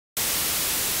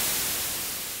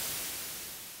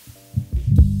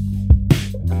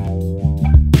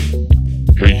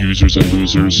Hey users and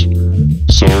losers,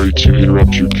 sorry to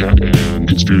interrupt your cat and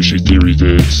conspiracy theory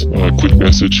vids. Quick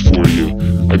message for you.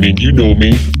 I mean, you know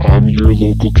me, I'm your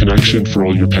local connection for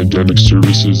all your pandemic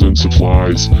services and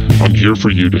supplies. I'm here for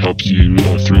you to help you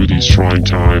through these trying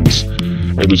times.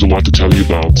 And there's a lot to tell you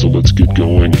about, so let's get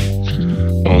going.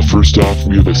 First off,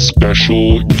 we have a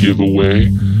special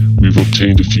giveaway. We've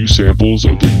obtained a few samples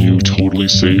of the new totally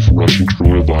safe Russian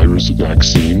coronavirus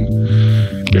vaccine.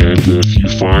 And if you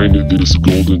find this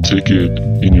golden ticket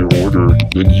in your order,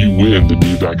 then you win the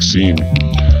new vaccine.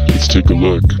 Let's take a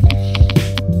look.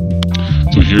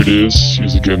 So here it is.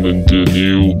 Here's again the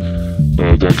new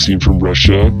vaccine from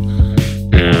Russia,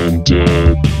 and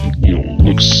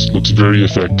looks very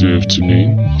effective to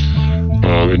me.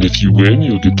 And if you win,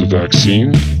 you'll get the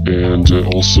vaccine and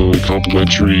also a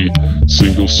complimentary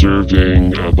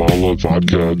single-serving bottle of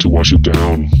vodka to wash it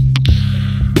down.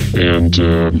 And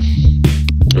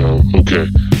okay,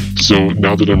 so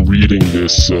now that I'm reading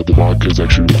this, the vodka is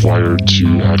actually required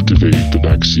to activate the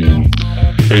vaccine,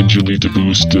 and you'll need to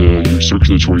boost your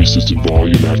circulatory system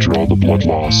volume after all the blood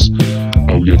loss.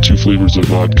 We got 2 flavors of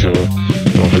vodka,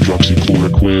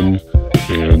 hydroxychloroquine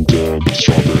and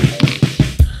strawberry.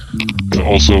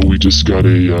 Also, we just got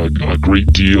a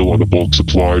great deal on a bulk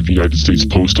supply of United States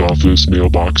Post Office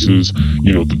mailboxes,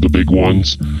 the big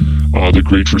ones. They're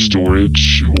great for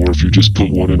storage, or if you just put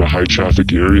one in a high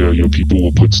traffic area, people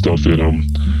will put stuff in them.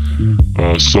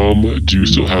 Some do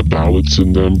still have ballots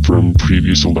in them from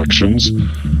previous elections,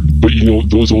 but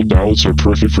those old ballots are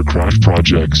perfect for craft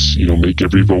projects, make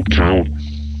every vote count.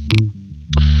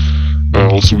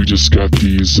 Also, we just got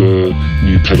these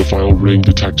new pedophile ring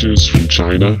detectors from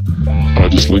China.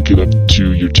 Just link it up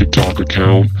to your TikTok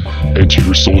account and to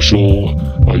your social,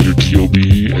 your DOB,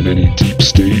 and any deep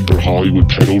state or Hollywood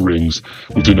pedo rings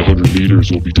within 100 meters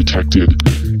will be detected,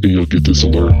 and you'll get this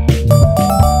alert. It's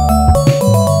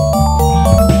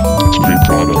a great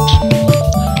product.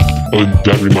 Oh, and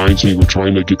that reminds me, we're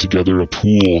trying to get together a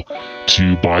pool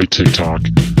to buy TikTok.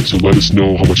 So let us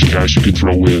know how much cash you can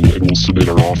throw in, and we'll submit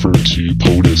our offer to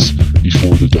POTUS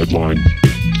before the deadline.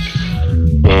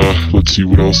 Let's see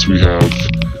what else we have.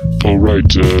 Oh,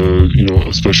 right,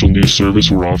 a special new service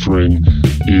we're offering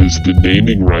is the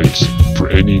naming rights for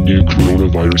any new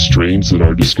coronavirus strains that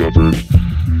are discovered.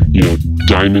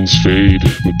 Diamonds fade,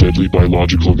 but deadly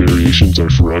biological variations are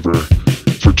forever.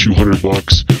 For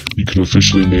 $200, you can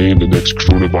officially name the next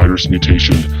coronavirus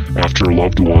mutation after a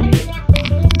loved one.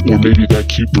 Or maybe that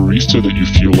cute barista that you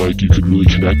feel like you could really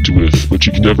connect with, but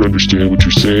you can never understand what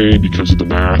you're saying because of the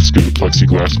mask and the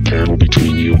plexiglass panel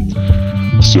between you.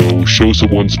 So show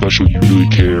someone special you really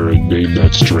care and name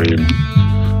that strain.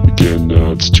 Again,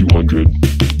 it's $200.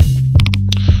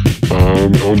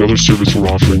 Another service we're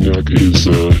offering is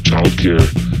childcare.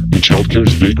 And childcare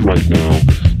is big right now.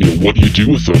 What do you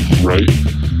do with them, right?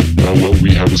 Well,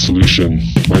 we have a solution.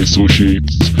 My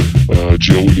associates,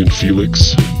 Joey and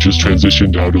Felix, just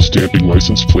transitioned out of stamping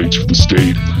license plates for the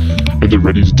state, and they're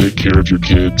ready to take care of your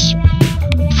kids.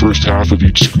 First half of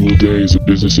each school day is a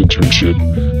business internship,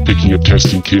 picking up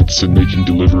testing kits and making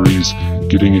deliveries,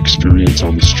 getting experience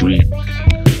on the street.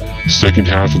 Second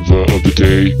half of the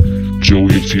day,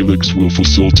 Joey and Felix will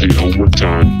facilitate homework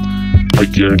time. I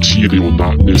guarantee they will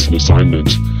not miss an assignment.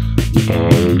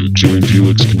 Joey and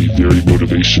Felix can be very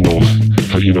motivational.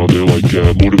 They're like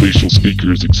motivational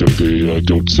speakers, except they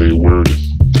don't say a word.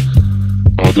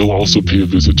 They'll also pay a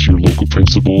visit to your local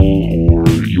principal or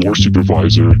your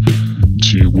supervisor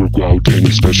to work out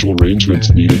any special arrangements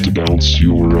needed to balance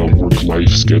your work-life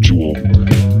schedule.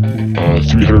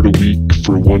 $300 a week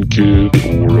for 1 kid,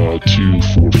 or 2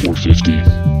 for $450.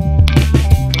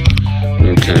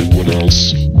 Okay, what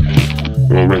else?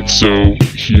 Alright, so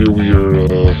here we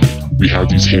have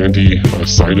these handy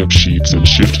sign-up sheets and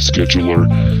shift scheduler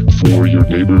for your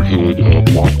neighborhood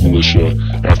block militia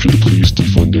after the police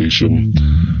defundation.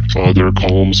 There are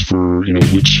columns for,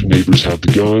 which neighbors have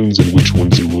the guns and which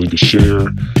ones they're willing to share,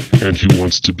 and who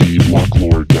wants to be block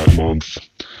lord that month.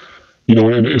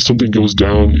 And if something goes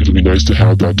down, it'll be nice to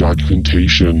have that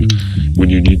documentation when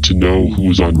you need to know who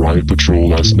was on riot patrol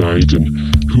last night and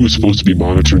who is supposed to be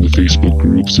monitoring the Facebook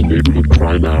groups and neighborhood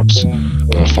crime apps.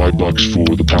 $5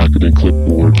 for the packet and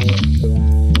clipboard.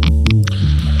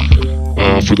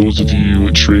 For those of you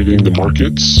trading the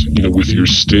markets, with your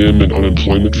STEM and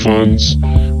unemployment funds,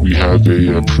 we have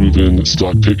a proven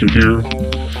stock picker here.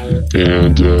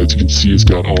 And as you can see, it's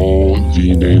got all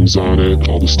the names on it,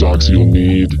 all the stocks you'll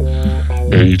need,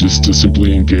 and you just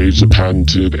simply engage the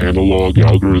patented analog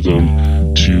algorithm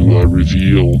to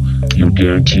reveal your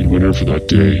guaranteed winner for that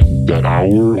day, that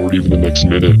hour, or even the next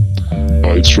minute.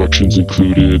 Instructions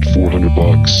included, 400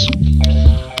 bucks.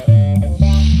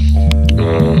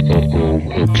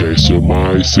 Okay, so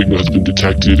my signal has been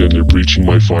detected and they're breaching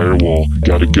my firewall.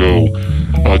 Gotta go.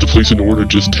 To place an order,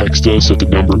 just text us at the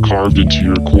number carved into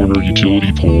your corner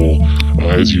utility pole,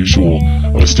 as usual.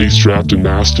 Stay strapped and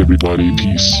masked, everybody.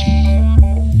 Peace.